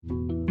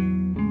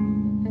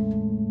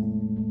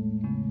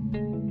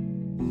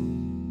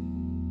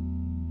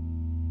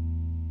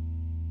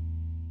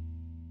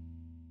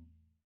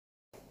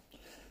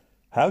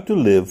How to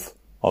Live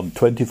on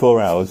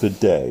 24 Hours a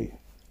Day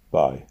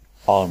by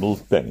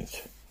Arnold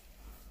Bennett.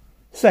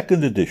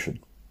 Second edition,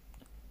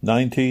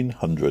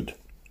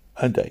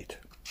 1908.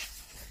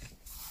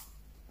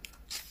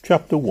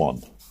 Chapter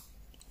 1.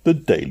 The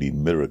Daily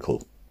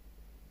Miracle.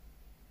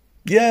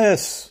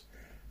 Yes,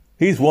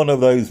 he's one of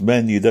those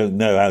men you don't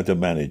know how to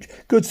manage.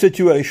 Good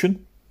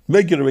situation,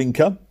 regular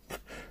income,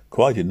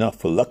 quite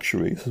enough for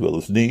luxuries as well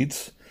as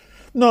needs.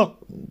 Not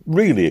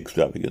really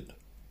extravagant.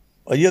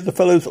 And yet the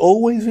fellow's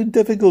always in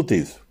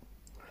difficulties.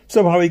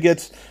 Somehow he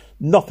gets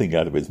nothing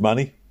out of his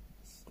money.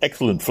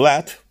 Excellent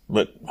flat,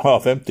 but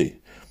half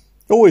empty.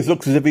 Always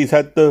looks as if he's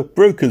had the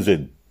brokers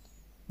in.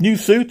 New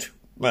suit,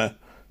 with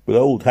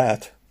old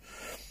hat.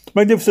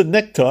 Magnificent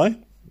necktie,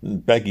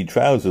 baggy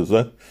trousers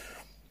though.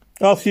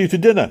 Asks you to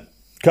dinner,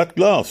 cut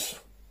glass,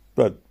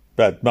 but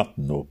bad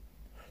mutton or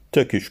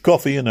Turkish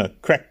coffee in a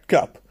cracked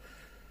cup.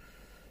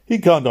 He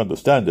can't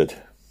understand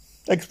it.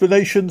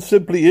 Explanation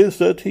simply is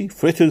that he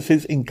fritters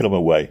his income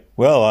away.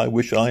 Well, I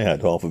wish I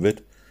had half of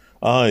it.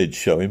 I'd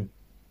show him.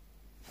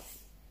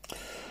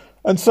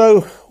 And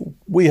so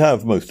we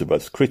have, most of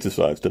us,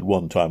 criticised at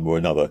one time or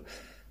another,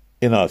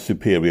 in our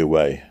superior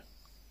way,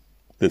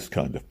 this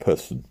kind of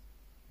person.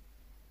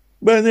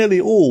 We're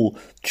nearly all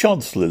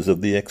chancellors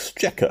of the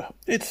exchequer.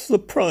 It's the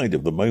pride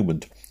of the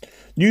moment.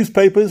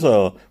 Newspapers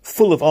are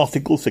full of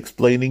articles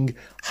explaining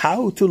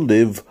how to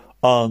live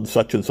on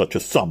such and such a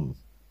sum.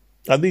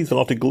 And these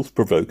articles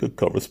provoke a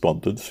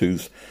correspondence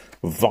whose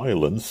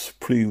violence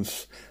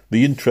proves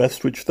the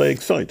interest which they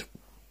excite.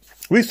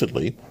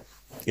 Recently,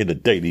 in a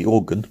daily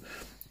organ,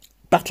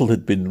 battle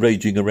had been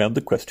raging around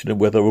the question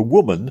of whether a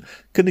woman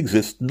can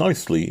exist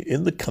nicely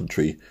in the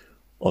country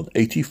on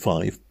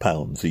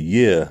 £85 a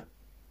year.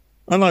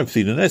 And I've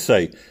seen an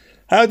essay,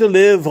 How to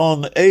Live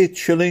on 8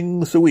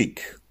 shillings a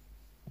week.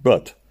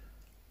 But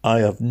I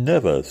have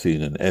never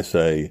seen an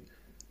essay,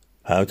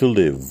 How to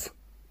Live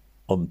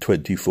on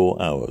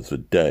 24 hours a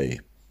day.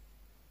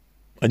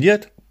 And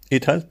yet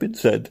it has been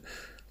said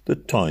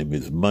that time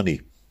is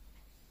money.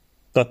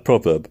 That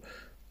proverb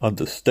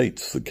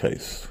understates the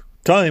case.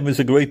 Time is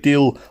a great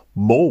deal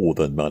more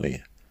than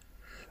money.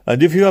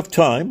 And if you have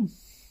time,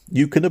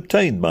 you can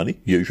obtain money,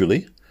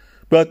 usually.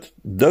 But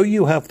though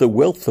you have the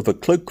wealth of a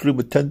cloakroom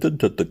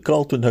attendant at the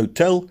Carlton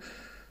Hotel,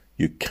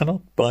 you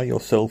cannot buy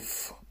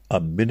yourself a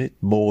minute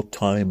more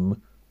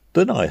time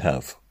than I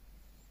have,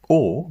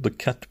 or the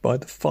cat by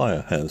the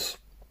fire has.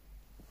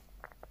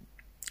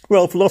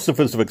 Well,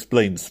 philosophers have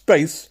explained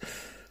space,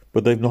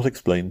 but they've not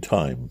explained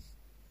time.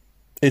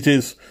 It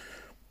is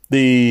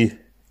the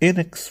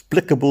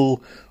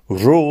inexplicable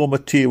raw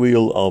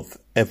material of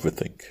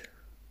everything.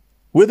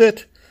 With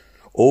it,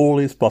 all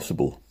is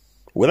possible.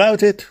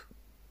 Without it,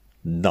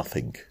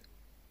 nothing.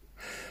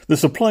 The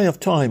supply of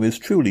time is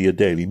truly a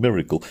daily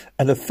miracle,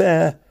 an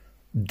affair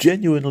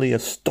genuinely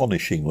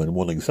astonishing when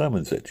one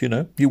examines it.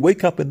 You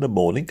wake up in the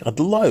morning and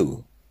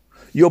lo,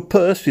 your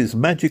purse is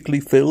magically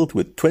filled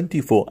with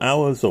 24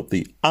 hours of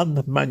the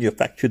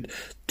unmanufactured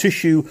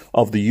tissue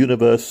of the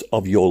universe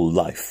of your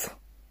life.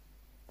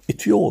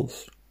 It's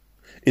yours.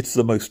 It's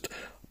the most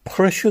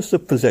precious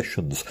of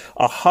possessions,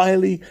 a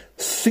highly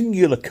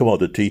singular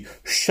commodity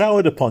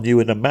showered upon you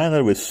in a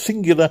manner as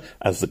singular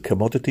as the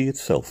commodity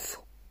itself.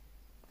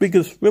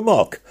 Because,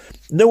 remark,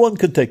 no one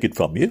can take it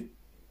from you.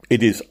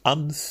 It is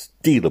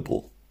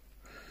unstealable.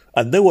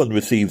 And no one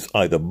receives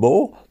either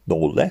more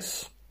nor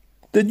less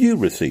than you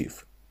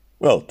receive.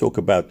 Well, talk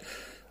about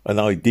an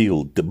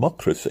ideal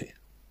democracy.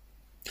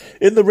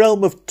 In the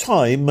realm of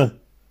time,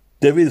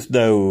 there is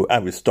no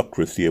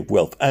aristocracy of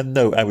wealth and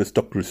no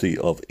aristocracy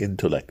of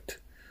intellect.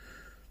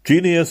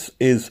 Genius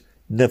is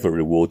never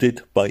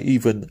rewarded by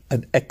even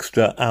an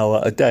extra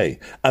hour a day,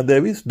 and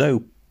there is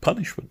no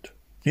punishment.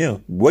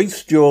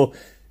 Waste your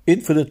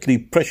infinitely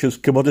precious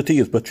commodity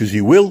as much as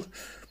you will,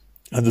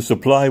 and the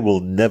supply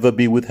will never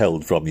be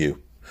withheld from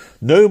you.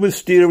 No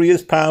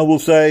mysterious power will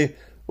say,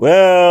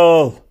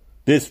 well,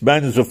 this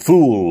man's a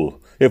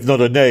fool, if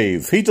not a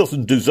knave. He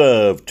doesn't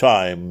deserve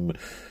time.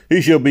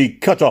 He shall be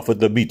cut off at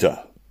the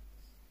meter.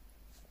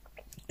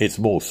 It's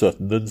more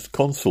certain than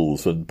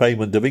consols, and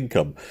payment of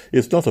income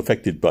is not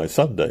affected by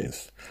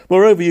Sundays.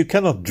 Moreover, you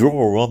cannot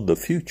draw on the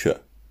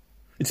future.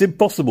 It's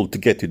impossible to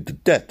get into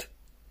debt.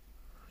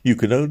 You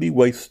can only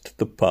waste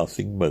the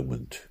passing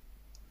moment.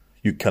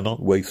 You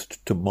cannot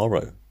waste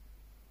tomorrow.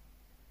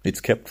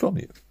 It's kept from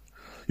you.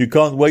 You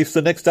can't waste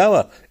the next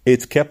hour.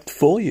 It's kept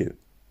for you.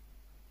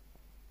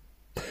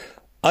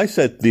 I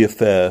said the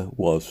affair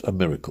was a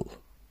miracle.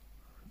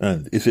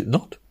 And is it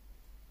not?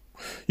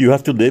 You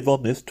have to live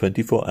on this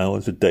 24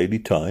 hours a daily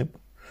time,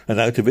 and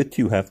out of it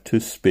you have to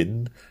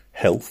spin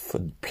health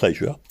and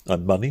pleasure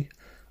and money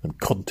and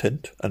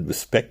content and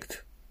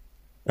respect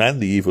and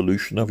the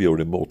evolution of your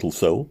immortal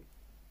soul.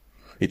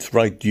 Its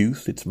right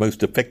use, its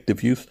most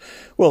effective use,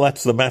 well,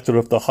 that's the matter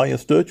of the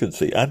highest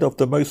urgency and of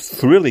the most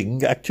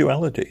thrilling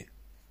actuality.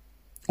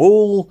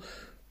 All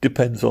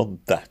depends on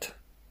that.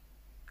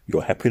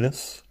 Your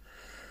happiness,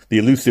 the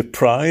elusive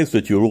prize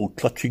that you're all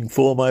clutching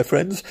for, my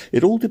friends,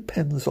 it all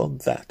depends on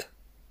that.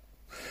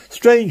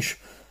 Strange,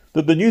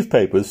 that the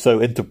newspapers, so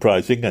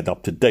enterprising and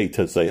up-to-date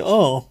as they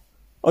are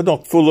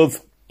not full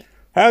of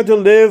how to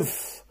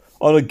live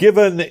on a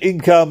given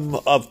income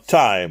of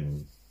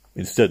time,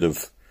 instead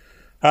of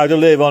how to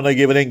live on a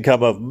given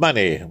income of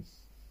money.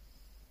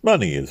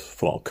 Money is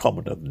far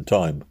commoner than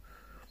time.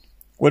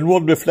 When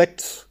one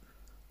reflects,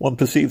 one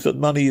perceives that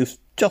money is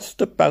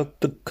just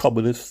about the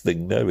commonest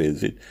thing there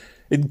is. It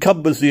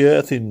encumbers the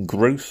earth in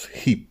gross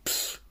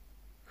heaps.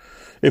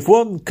 If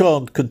one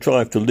can't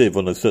contrive to live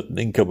on a certain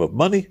income of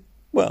money,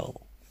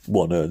 well,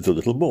 one earns a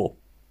little more,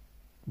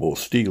 or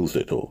steals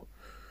it, or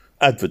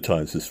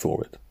advertises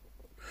for it.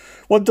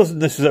 One doesn't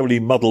necessarily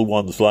muddle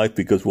one's life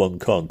because one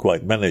can't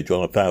quite manage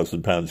on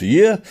 £1,000 a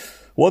year.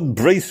 One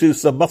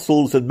braces the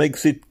muscles and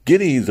makes it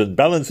guineas and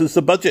balances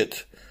the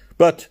budget.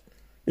 But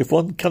if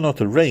one cannot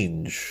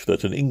arrange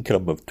that an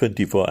income of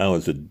 24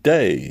 hours a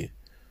day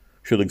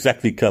should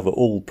exactly cover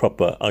all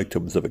proper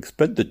items of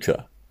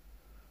expenditure,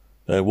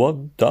 then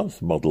one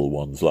does muddle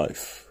one's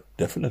life,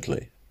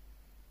 definitely.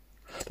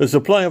 The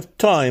supply of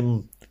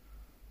time,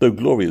 though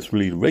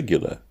gloriously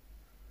regular,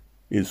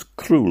 is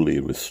cruelly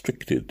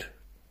restricted.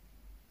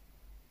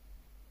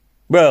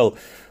 Well,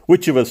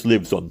 which of us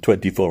lives on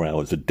 24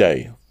 hours a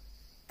day?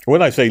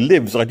 When I say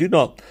lives, I do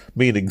not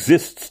mean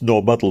exists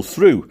nor muddles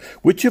through.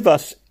 Which of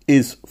us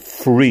is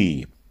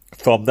free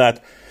from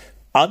that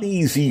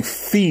uneasy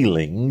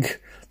feeling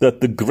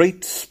that the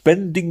great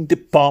spending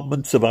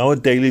departments of our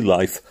daily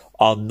life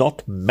are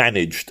not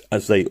managed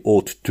as they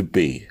ought to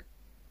be?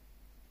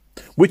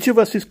 Which of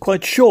us is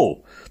quite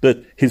sure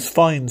that his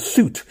fine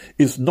suit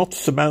is not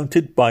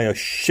surmounted by a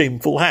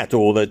shameful hat,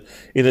 or that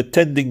in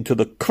attending to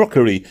the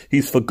crockery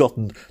he's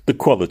forgotten the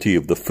quality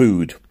of the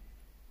food?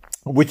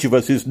 Which of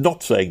us is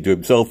not saying to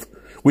himself,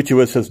 which of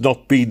us has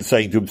not been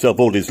saying to himself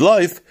all his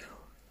life,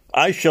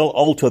 I shall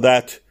alter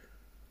that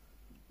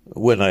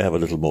when I have a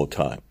little more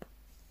time?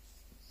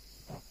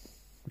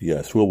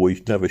 Yes, well,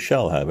 we never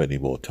shall have any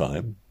more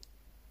time.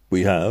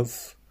 We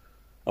have,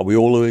 and we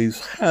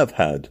always have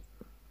had,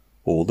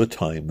 all the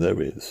time there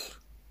is.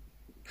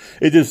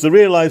 It is the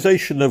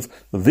realization of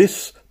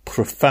this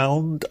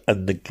profound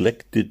and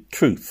neglected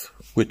truth,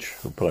 which,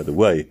 by the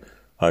way,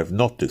 I have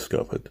not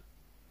discovered,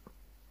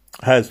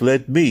 has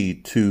led me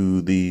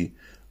to the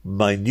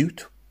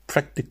minute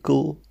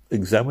practical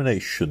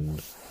examination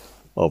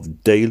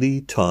of daily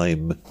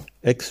time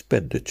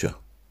expenditure.